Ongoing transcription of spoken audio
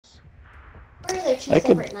I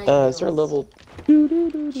could, is there a level 2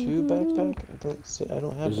 backpack? I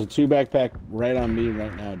don't have There's a 2 backpack right on me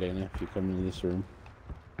right now, Dana, if you come into this room.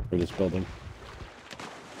 Or this building.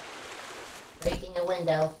 Breaking a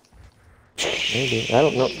window. Maybe. I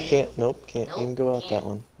don't know. Can't even go out that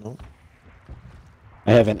one. Nope.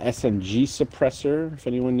 I have an SMG suppressor, if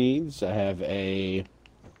anyone needs. I have a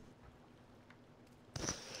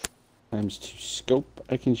 ×2 scope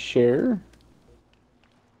I can share.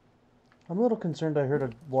 I'm a little concerned I heard a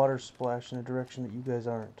water splash in a direction that you guys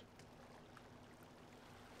aren't.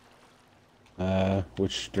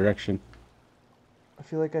 Which direction? I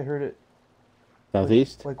feel like I heard it...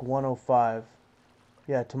 Southeast? Like 105.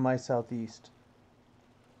 Yeah, to my southeast.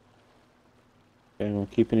 Okay, well,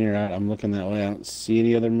 keep an ear out. I'm looking that way. I don't see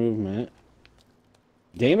any other movement.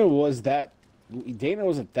 Dana wasn't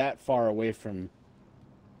that far away from...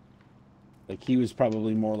 Like, he was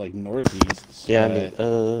probably more like northeast. Yeah, I mean,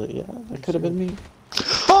 yeah, that could have been me.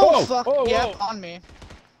 Oh, fuck! Whoa, Yeah, whoa. on me.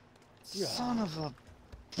 Yeah. Son of a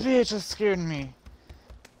bitch, that scared me.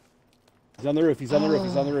 He's on the roof, he's on the roof,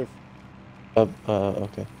 he's on the roof. Okay.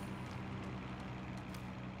 Alright,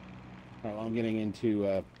 well, I'm getting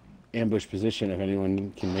into, ambush position if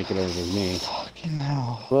anyone can make it over with me. Fucking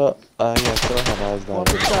hell. Well, yeah, still have eyes down. Well,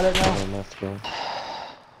 we got it now. Let's go.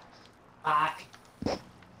 Fuck.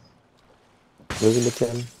 Moving to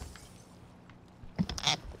 10.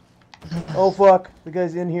 Oh fuck! The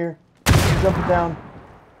guy's in here. He's jumping down.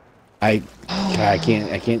 I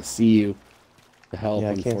can't see you. The help, Yeah,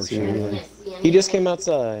 I can't see you unfortunately. either. He just came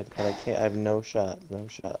outside, and I can't. I have no shot. No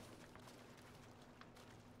shot.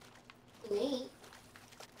 Me.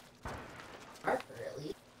 Harper, at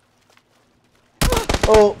least.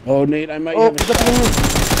 Oh! Oh, Nate, I might Oh! have a He's up in the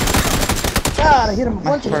shot. roof! God, I hit him a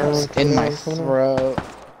bunch of Burst times. in my throat.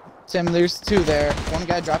 Tim, there's 2 there. One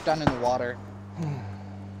guy dropped down in the water.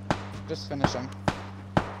 Just finish him.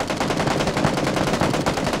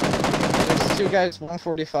 There's 2 guys,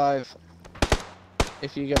 145.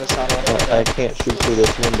 If you get a shot off. I can't shoot through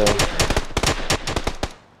this window.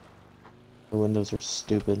 The windows are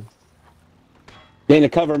stupid. Dana,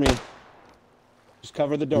 cover me. Just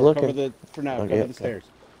cover the door. Looking. Cover the for now. Okay, Cover okay. the stairs.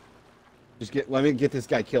 Just let me get this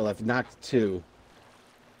guy killed. I've knocked 2.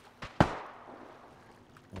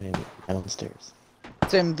 Maybe downstairs.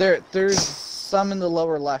 Tim, there's some in the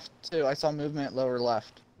lower left too. I saw movement lower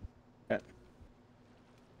left. Okay.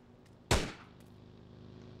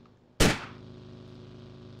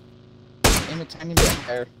 Aim a tiny bit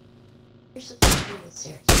higher.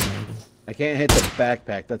 I can't hit the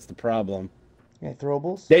backpack. That's the problem. Okay,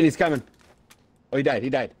 throwables. Dana's coming. Oh, he died. He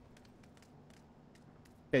died.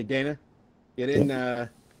 Okay, Dana, get in.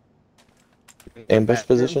 Ambush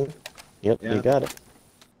position. Yep, Yeah. you got it.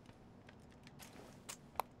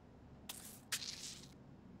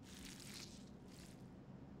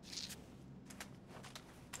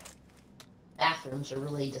 Bathrooms are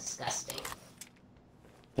really disgusting.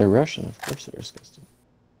 They're Russian, of course they're disgusting.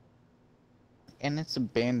 And it's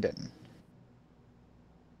abandoned.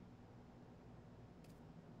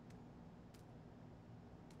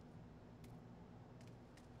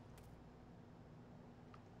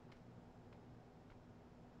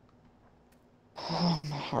 Oh,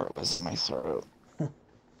 my heart was in my throat.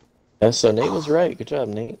 Yeah, so Nate was right. Good job,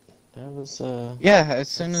 Nate. That was, Yeah, as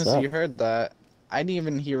soon as Suck. you heard that, I didn't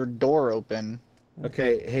even hear a door open.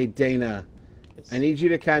 Okay, hey Dana, I need you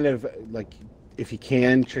to kind of like, if you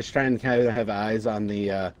can, just try and kind of have eyes on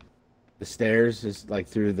the stairs, just like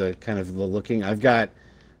through the kind of the looking. I've got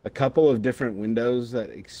a couple of different windows that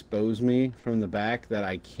expose me from the back that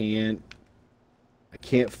I can't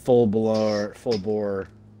full bore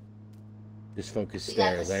just focus We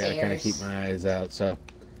got the stairs. I gotta kind of keep stairs. my eyes out. So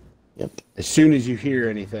yep. as soon as you hear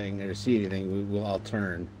anything or see anything, we'll all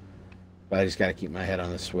turn. But I just gotta keep my head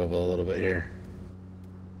on the swivel a little bit here.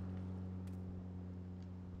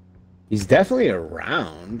 He's definitely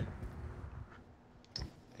around.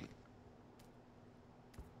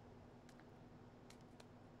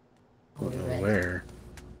 I don't know where.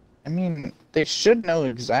 I mean, they should know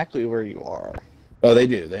exactly where you are. Oh, they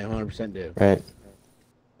do. They 100% do. Right.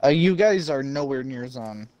 You guys are nowhere near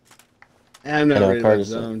zone. I'm not I know, ready to Carter's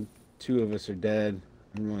zone. 2 of us are dead.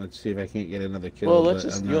 I want to see if I can't get another kill. Well, let's but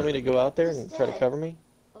just. I'm You want me not. to go out there and try to cover me?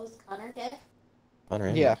 Oh, is Connor dead? Connor,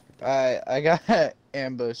 Yeah, I got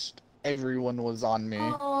ambushed. Everyone was on me.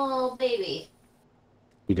 Oh, baby.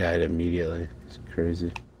 He died immediately. It's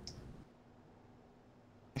crazy.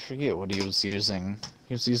 I forget what he was using.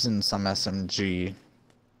 He was using some SMG.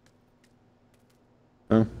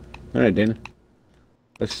 Oh, all right, Dana.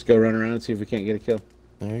 Let's just go run around and see if we can't get a kill.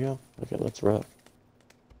 There you go. Okay, let's rock.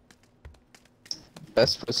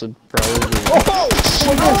 best place would probably be. Oh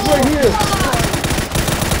my gosh, right here!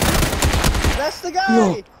 That's the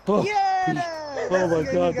guy! Oh. Yeah! Oh my That's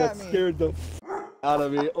the guy god, who that got me. scared the out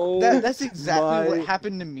of me. Oh, That's exactly what my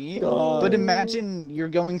happened to me. God. But imagine you're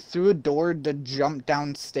going through a door to jump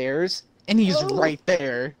downstairs, and he's right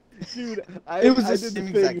there. Dude, It was I the did same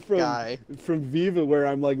the thing exact guy. from Viva where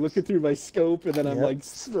I'm like looking through my scope and then I'm like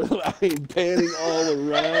panning all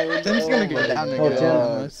around. Tim's gonna go my down Oh, again.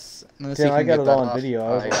 Tim. Unless he Tim, I can got get it that all on off. video.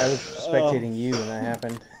 I was spectating you when that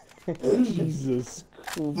happened. Jesus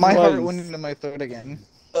Christ. My heart went into my throat again.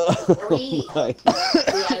 Oh We- my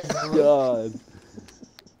Yes. god.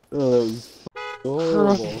 Oh, that was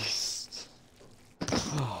horrible.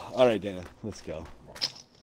 Alright, Dana, let's go.